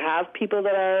to have people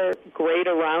that are great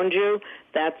around you,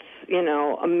 that's,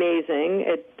 amazing.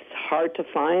 It's hard to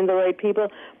find the right people,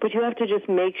 but you have to just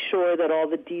make sure that all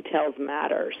the details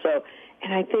matter. So,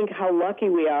 and I think how lucky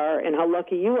we are and how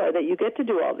lucky you are that you get to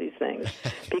do all these things,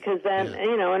 because then,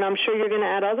 and I'm sure you're going to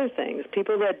add other things.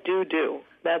 People that do.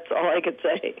 That's all I could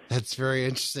say. That's very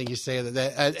interesting you say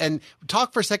that. And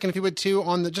talk for a second, if you would, too,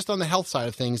 on the health side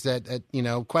of things, that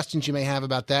questions you may have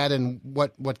about that and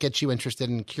what gets you interested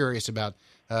and curious about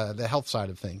the health side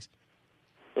of things.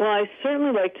 Well, I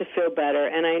certainly like to feel better,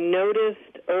 and I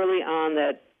noticed early on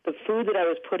that the food that I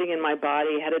was putting in my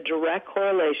body had a direct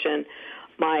correlation.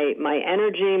 My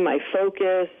energy, my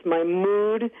focus, my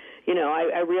mood.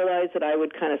 I realized that I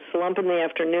would kind of slump in the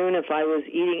afternoon if I was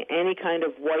eating any kind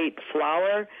of white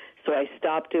flour, so I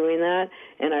stopped doing that.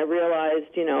 And I realized,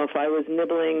 if I was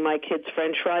nibbling my kids'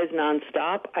 French fries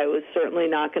nonstop, I was certainly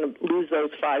not going to lose those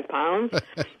 5 pounds.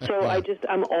 So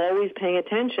I'm always paying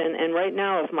attention. And right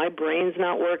now, if my brain's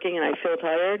not working and I feel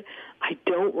tired, I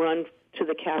don't run to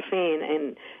the caffeine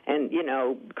and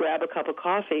grab a cup of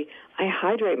coffee. I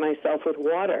hydrate myself with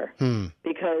water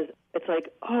because it's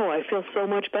like, I feel so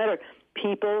much better.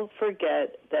 People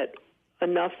forget that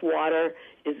enough water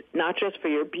is not just for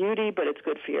your beauty, but it's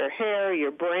good for your hair,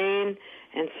 your brain,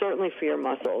 and certainly for your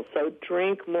muscles. So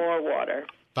drink more water.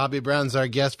 Bobby Brown's our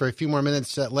guest for a few more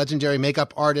minutes. Legendary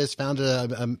makeup artist,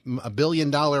 founded a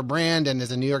billion-dollar brand, and is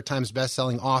a New York Times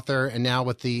best-selling author. And now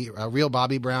with the Real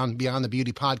Bobby Brown Beyond the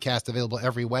Beauty podcast, available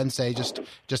every Wednesday. Just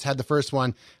had the first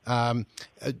one.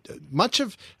 Much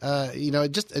of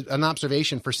just an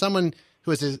observation for someone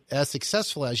who is as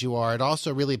successful as you are. It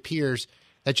also really appears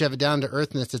that you have a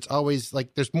down-to-earthness. It's always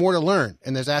like there's more to learn,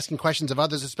 and there's asking questions of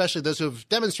others, especially those who have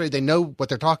demonstrated they know what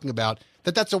they're talking about.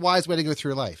 That's a wise way to go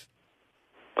through life.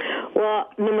 Well,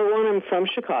 number one, I'm from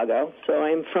Chicago, so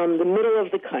I'm from the middle of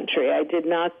the country. I did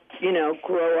not,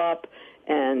 grow up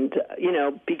and,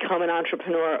 become an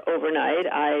entrepreneur overnight.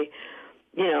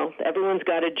 Everyone's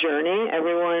got a journey.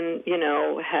 Everyone,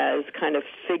 has kind of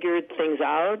figured things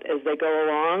out as they go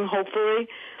along, hopefully.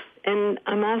 And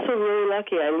I'm also really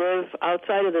lucky. I live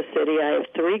outside of the city. I have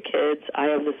 3 kids. I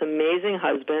have this amazing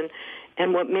husband.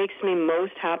 And what makes me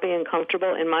most happy and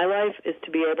comfortable in my life is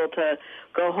to be able to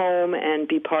go home and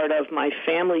be part of my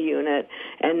family unit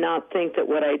and not think that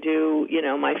what I do,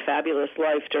 my fabulous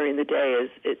life during the day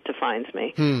it defines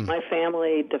me. My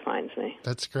family defines me.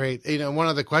 That's great. One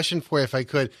other question for you, if I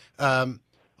could. A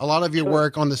lot of your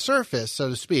work on the surface, so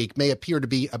to speak, may appear to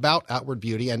be about outward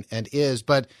beauty and is,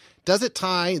 but does it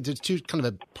tie, there's two kind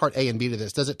of a part A and B to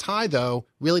this, does it tie, though,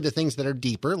 really to things that are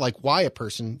deeper, like why a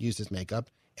person uses makeup?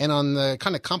 And on the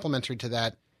kind of complementary to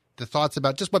that, the thoughts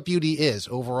about just what beauty is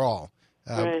overall.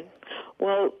 Right.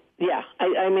 Well, Yeah,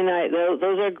 I mean,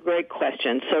 those are great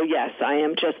questions. So yes, I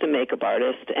am just a makeup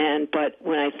artist, but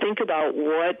when I think about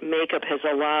what makeup has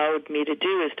allowed me to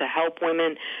do is to help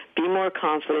women be more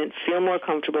confident, feel more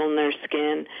comfortable in their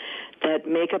skin. That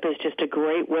makeup is just a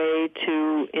great way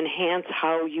to enhance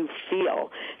how you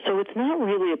feel. So it's not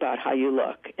really about how you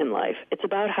look in life. It's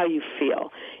about how you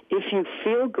feel. If you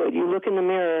feel good, you look in the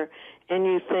mirror and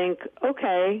you think,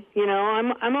 okay,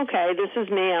 I'm okay. This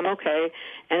is me. I'm okay.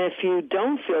 And if you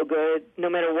don't feel good, no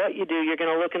matter what you do, you're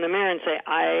going to look in the mirror and say,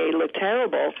 I look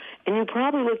terrible. And you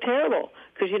probably look terrible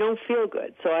because you don't feel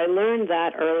good. So I learned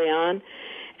that early on.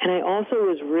 And I also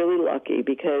was really lucky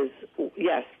because,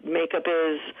 yes, makeup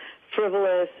is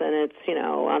frivolous and it's,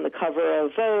 on the cover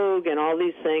of Vogue and all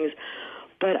these things.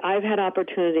 But I've had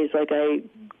opportunities, like I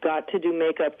got to do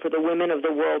makeup for the women of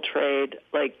the World Trade,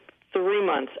 like 3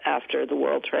 months after the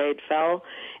World Trade fell.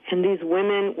 And these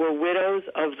women were widows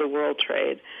of the World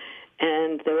Trade.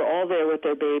 And they were all there with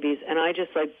their babies. And I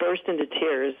just burst into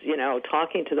tears,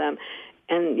 talking to them.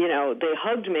 And, they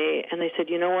hugged me and they said,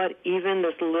 you know what, even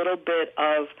this little bit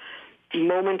of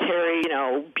momentary,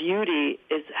 beauty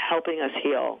is helping us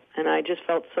heal. And I just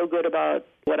felt so good about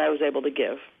what I was able to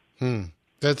give.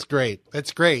 That's great.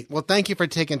 That's great. Well, thank you for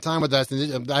taking time with us.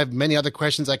 And I have many other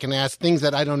questions I can ask, things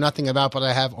that I know nothing about, but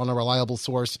I have on a reliable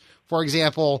source. For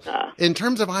example, in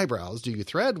terms of eyebrows, do you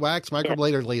thread, wax,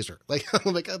 microblade, or laser?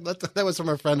 That was from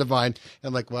a friend of mine.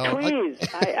 I'm like, well, tweeze.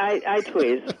 I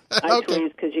tweeze. I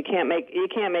tweeze because you can't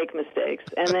make mistakes.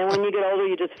 And then when you get older,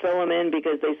 you just fill them in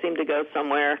because they seem to go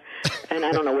somewhere, and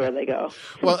I don't know where they go.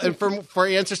 Well, and for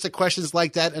answers to questions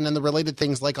like that, and then the related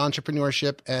things like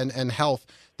entrepreneurship and health,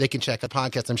 they can check the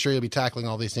podcast. I'm sure you'll be tackling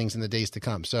all these things in the days to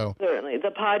come. So certainly. The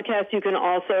podcast, you can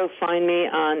also find me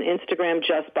on Instagram,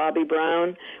 Just Bobby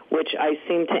Brown, which I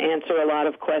seem to answer a lot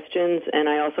of questions. And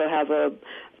I also have a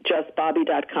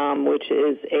justbobby.com, which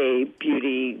is a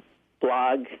beauty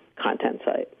blog content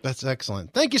site. That's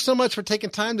excellent. Thank you so much for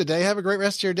taking time today. Have a great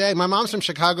rest of your day. My mom's from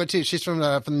Chicago, too. She's from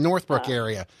the Northbrook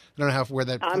area. I don't know where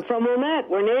that... I'm from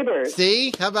Wilmette. We're neighbors.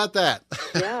 See? How about that?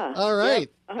 Yeah. All right. Yep.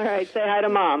 All right. Say hi to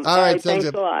Mom. All right. Thanks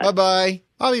good. a lot. Bye-bye.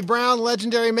 Bobby Brown,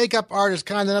 legendary makeup artist,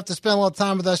 kind enough to spend a little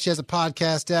time with us. She has a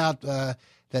podcast out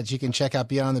that you can check out,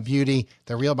 Beyond the Beauty.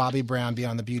 The Real Bobby Brown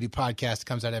Beyond the Beauty podcast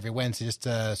comes out every Wednesday. Just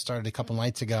started a couple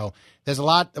nights ago. There's a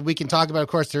lot that we can talk about. Of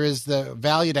course, there is the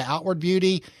value to outward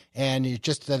beauty, and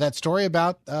just that story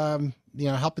about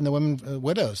helping the women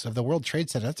widows of the World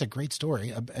Trade Center. That's a great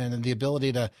story, and the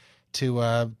ability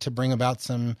to bring about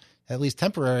some at least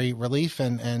temporary relief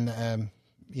and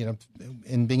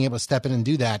in being able to step in and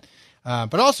do that.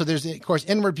 But also, there's of course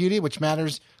inward beauty, which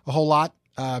matters a whole lot.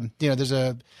 There's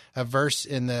a verse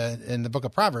in the book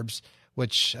of Proverbs,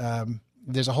 which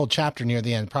there's a whole chapter near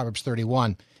the end, Proverbs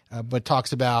 31, but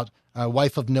talks about a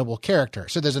wife of noble character.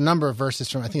 So there's a number of verses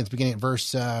from, I think it's beginning at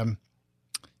verse 10.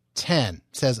 It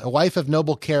says, a wife of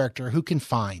noble character, who can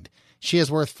find? She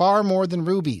is worth far more than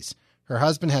rubies. Her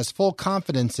husband has full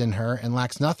confidence in her and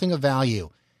lacks nothing of value.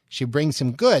 She brings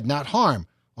him good, not harm,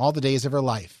 all the days of her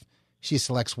life. She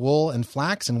selects wool and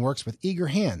flax and works with eager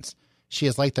hands. She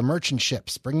is like the merchant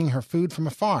ships, bringing her food from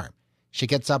afar. She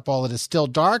gets up while it is still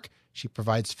dark. She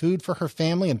provides food for her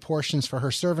family and portions for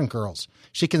her servant girls.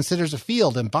 She considers a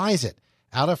field and buys it.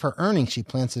 Out of her earnings she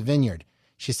plants a vineyard.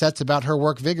 She sets about her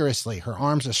work vigorously. Her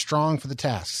arms are strong for the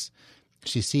tasks.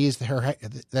 She sees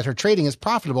that her trading is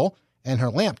profitable, and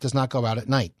her lamp does not go out at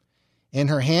night. In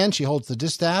her hand she holds the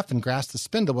distaff and grasps the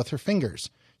spindle with her fingers.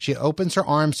 She opens her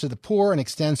arms to the poor and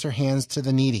extends her hands to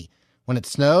the needy. When it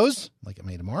snows, like it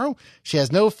may tomorrow, she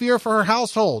has no fear for her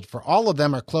household, for all of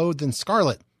them are clothed in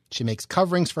scarlet. She makes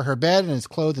coverings for her bed and is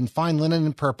clothed in fine linen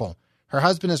and purple. Her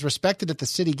husband is respected at the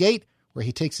city gate, where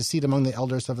he takes a seat among the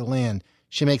elders of the land.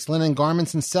 She makes linen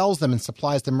garments and sells them and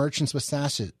supplies the merchants with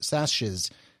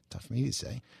sashes. Tough for me to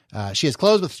say. She is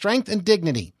clothed with strength and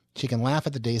dignity. She can laugh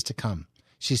at the days to come.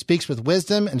 She speaks with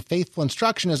wisdom, and faithful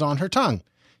instruction is on her tongue.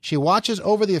 She watches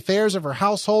over the affairs of her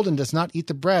household and does not eat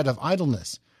the bread of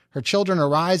idleness. Her children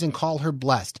arise and call her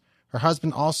blessed. Her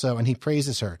husband also, and he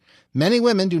praises her. Many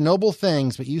women do noble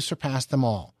things, but you surpass them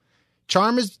all.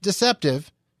 Charm is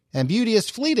deceptive, and beauty is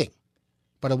fleeting.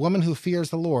 But a woman who fears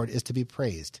the Lord is to be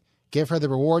praised. Give her the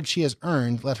reward she has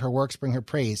earned. Let her works bring her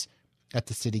praise at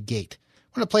the city gate.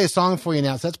 I'm going to play a song for you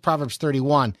now. So that's Proverbs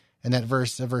 31, and that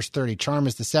verse 30. Charm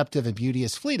is deceptive, and beauty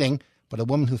is fleeting. But a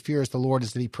woman who fears the Lord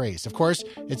is to be praised. Of course,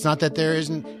 it's not that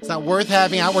it's not worth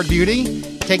having outward beauty,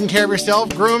 taking care of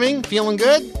yourself, grooming, feeling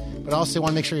good, but also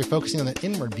want to make sure you're focusing on that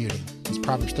inward beauty, as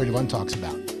Proverbs 31 talks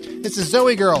about. This is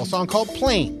Zoe Girl, a song called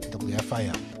Plain,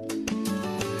 WFIL.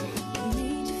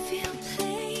 Made you feel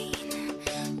pain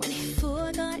when he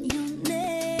forgot your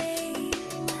name.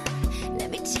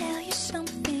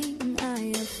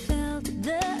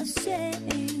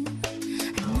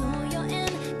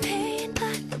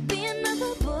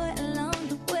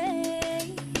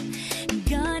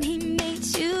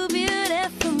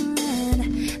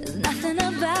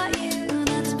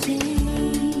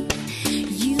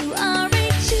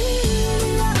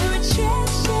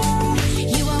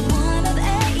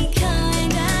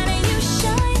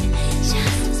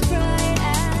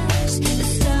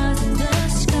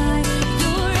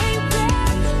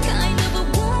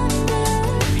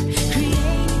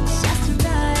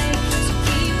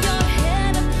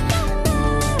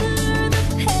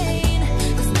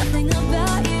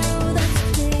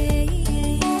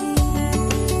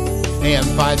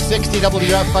 AM560,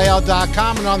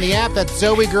 WFIL.com, and on the app, that's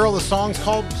Zoe Girl. The song's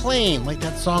called Plane. Like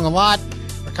that song a lot.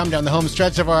 We're coming down the home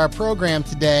stretch of our program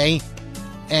today.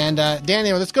 And,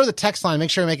 Danny, let's go to the text line. Make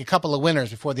sure we make a couple of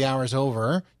winners before the hour's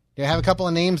over. Do you have a couple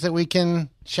of names that we can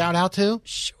shout out to?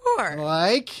 Sure.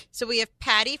 Like? So we have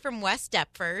Patty from West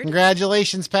Deptford.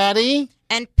 Congratulations, Patty.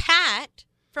 And Pat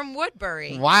from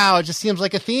Woodbury. Wow, it just seems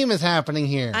like a theme is happening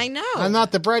here. I know. I'm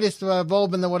not the brightest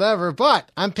bulb in the whatever,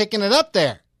 but I'm picking it up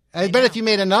there. I bet if you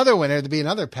made another winner, there'd be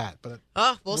another Pat. But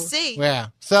we'll see. Yeah.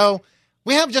 So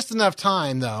we have just enough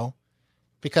time, though,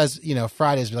 because,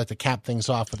 Fridays we like to cap things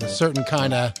off with a certain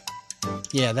kind of,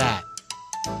 that.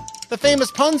 The famous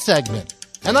pun segment.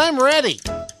 And I'm ready.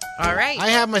 All right. I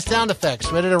have my sound effects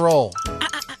ready to roll.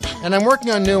 And I'm working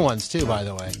on new ones, too, by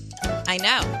the way. I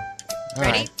know. All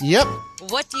Ready? Right. Yep.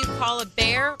 What do you call a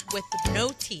bear with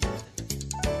no teeth?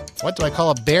 What do I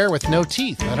call a bear with no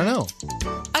teeth? I don't know.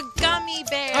 A gummy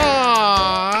bear.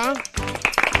 Aww.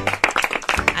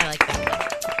 I like that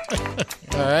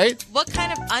one. All right. What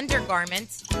kind of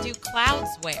undergarments do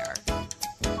clouds wear?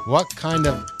 What kind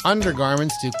of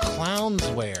undergarments do clowns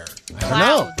wear? I don't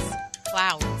Clouds. know.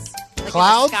 Clouds. Like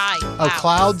Clouds? In the sky. Oh,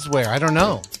 clouds wear. I don't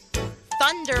know.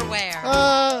 Thunderwear.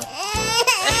 All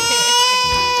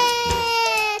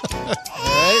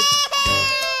right.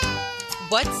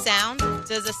 What sound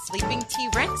does a sleeping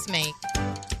T-Rex make?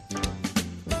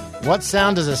 What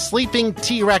sound does a sleeping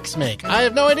T-Rex make? I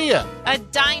have no idea. A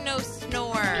dino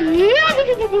snore.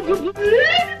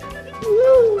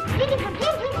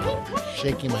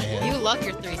 Shaking my head. You love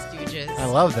your Three Stooges. I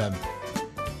love them.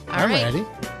 All I'm right. ready.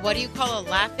 What do you call a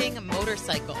laughing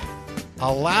motorcycle?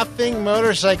 A laughing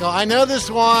motorcycle. I know this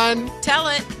one. Tell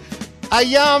it. A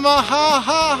Yamaha ha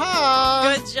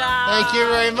ha. Good job. Thank you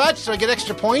very much. Do I get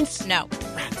extra points? No.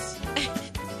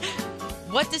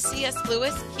 What does C.S.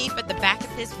 Lewis keep at the back of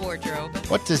his wardrobe?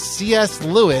 What does C.S.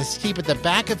 Lewis keep at the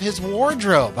back of his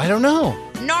wardrobe? I don't know.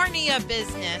 Narnia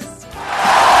business.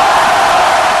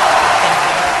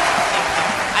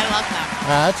 I love that.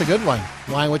 That's a good one.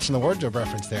 Lion Witch in the Wardrobe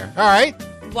reference there. All right.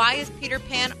 Why is Peter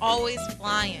Pan always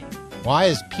flying? Why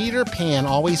is Peter Pan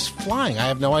always flying? I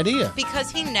have no idea.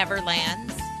 Because he never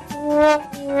lands. All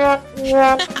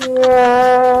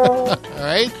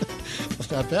right. That's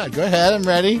not bad. Go ahead. I'm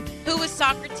ready. Who was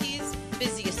Socrates'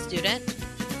 busiest student?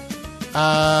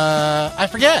 I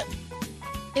forget.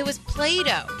 It was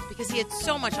Plato, because he had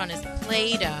so much on his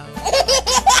Play-Doh.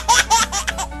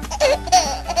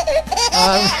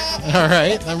 All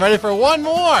right. I'm ready for one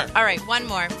more. All right, one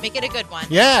more. Make it a good one.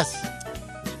 Yes.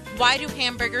 Why do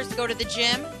hamburgers go to the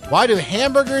gym? Why do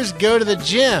hamburgers go to the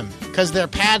gym? Because they're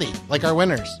patty, like our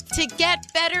winners. To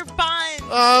get better buns.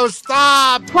 Oh,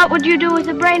 stop. What would you do with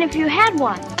a brain if you had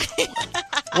one?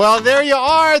 Well, there you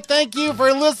are. Thank you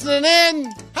for listening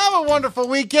in. Have a wonderful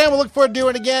weekend. We'll look forward to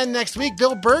doing it again next week.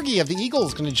 Bill Berge of the Eagles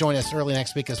is going to join us early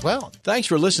next week as well. Thanks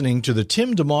for listening to the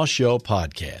Tim DeMoss Show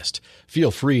podcast.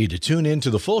 Feel free to tune in to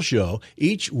the full show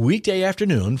each weekday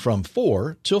afternoon from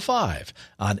 4 till 5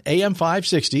 on AM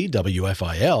 560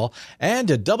 WFIL and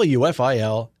at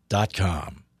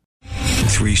WFIL.com.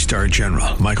 3-star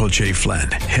General Michael J.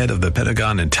 Flynn, head of the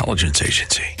Pentagon Intelligence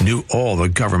Agency, knew all the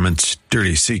government's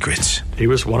dirty secrets. He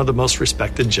was one of the most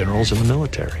respected generals in the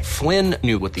military. Flynn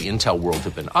knew what the intel world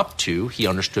had been up to. He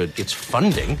understood its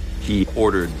funding. He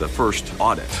ordered the first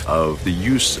audit of the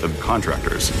use of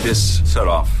contractors. This set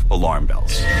off alarm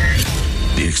bells.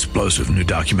 The explosive new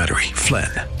documentary, Flynn,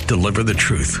 Deliver the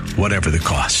Truth, Whatever the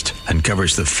Cost,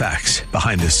 uncovers the facts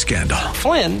behind this scandal.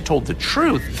 Flynn told the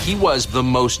truth. He was the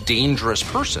most dangerous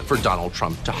person for Donald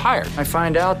Trump to hire. I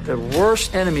find out the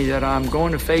worst enemy that I'm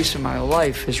going to face in my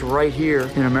life is right here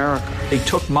in America. They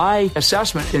took my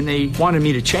assessment and they wanted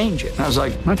me to change it. And I was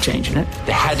like, I'm not changing it.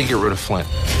 They had to get rid of Flynn.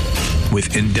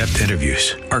 With in-depth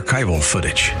interviews, archival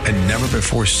footage, and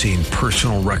never-before-seen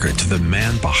personal records of the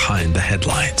man behind the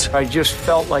headlines. I just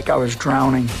felt like I was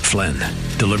drowning. Flynn,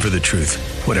 Deliver the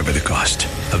Truth, Whatever the Cost.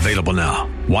 Available now.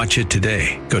 Watch it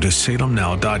today. Go to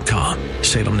salemnow.com.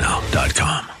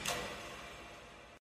 salemnow.com.